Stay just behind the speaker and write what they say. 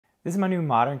This is my new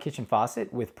modern kitchen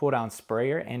faucet with pull down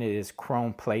sprayer, and it is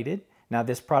chrome plated. Now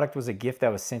this product was a gift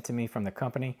that was sent to me from the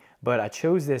company, but I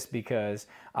chose this because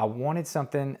I wanted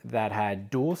something that had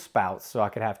dual spouts so I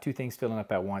could have two things filling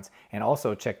up at once. And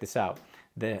also, check this out,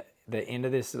 the end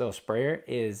of this little sprayer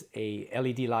is a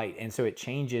LED light, and so it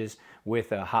changes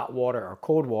with hot water or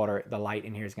cold water. The light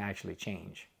in here is going to actually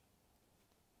change.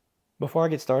 Before I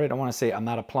get started, I want to say I'm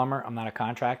not a plumber, I'm not a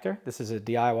contractor. This is a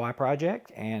DIY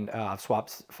project, and I've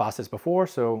swapped faucets before,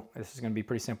 so this is going to be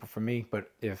pretty simple for me.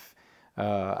 But if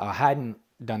I hadn't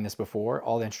done this before,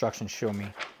 all the instructions show me,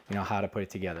 how to put it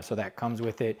together. So that comes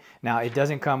with it. Now, it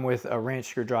doesn't come with a wrench,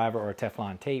 screwdriver, or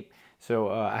Teflon tape.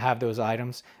 So I have those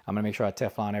items. I'm going to make sure I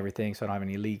Teflon everything so I don't have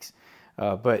any leaks.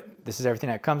 But this is everything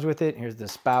that comes with it. Here's the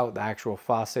spout, the actual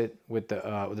faucet with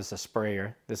this is a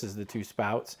sprayer. This is the two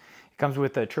spouts. It comes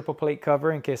with a triple plate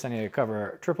cover in case I need to cover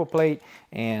a triple plate,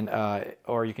 and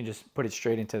or you can just put it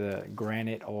straight into the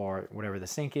granite or whatever the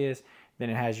sink is. Then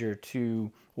it has your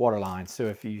two water lines. So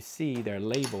if you see, they're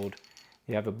labeled.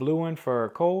 You have a blue one for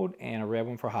cold and a red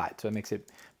one for hot. So it makes it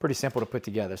pretty simple to put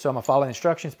together. So I'm gonna follow the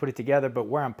instructions, put it together, but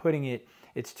where I'm putting it,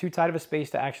 it's too tight of a space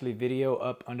to actually video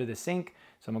up under the sink.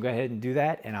 So I'm gonna go ahead and do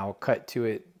that, and I'll cut to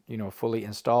it, fully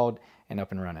installed and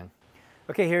up and running.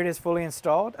 Okay, here it is fully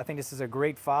installed. I think this is a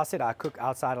great faucet. I cook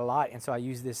outside a lot, and so I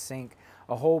use this sink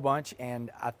a whole bunch,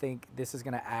 and I think this is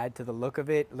gonna add to the look of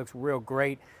it. It looks real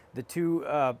great. The two,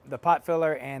 the pot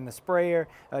filler and the sprayer,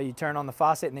 you turn on the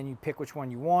faucet and then you pick which one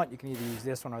you want. You can either use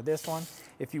this one or this one.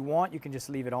 If you want, you can just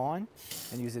leave it on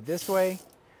and use it this way,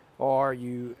 or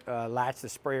you latch the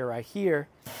sprayer right here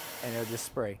and it'll just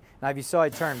spray. Now, if you saw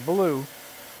it turn blue,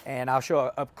 and I'll show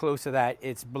up close to that,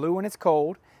 it's blue when it's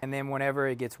cold, and then whenever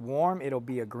it gets warm, it'll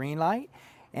be a green light.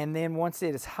 And then once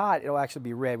it is hot, it'll actually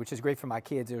be red, which is great for my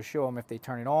kids. It'll show them if they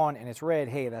turn it on and it's red,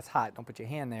 hey, that's hot, don't put your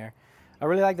hand there. I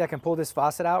really like that I can pull this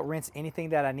faucet out, rinse anything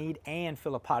that I need, and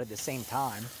fill a pot at the same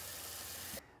time.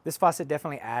 This faucet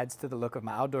definitely adds to the look of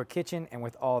my outdoor kitchen, and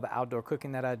with all the outdoor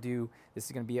cooking that I do, this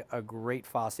is going to be a great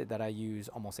faucet that I use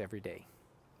almost every day.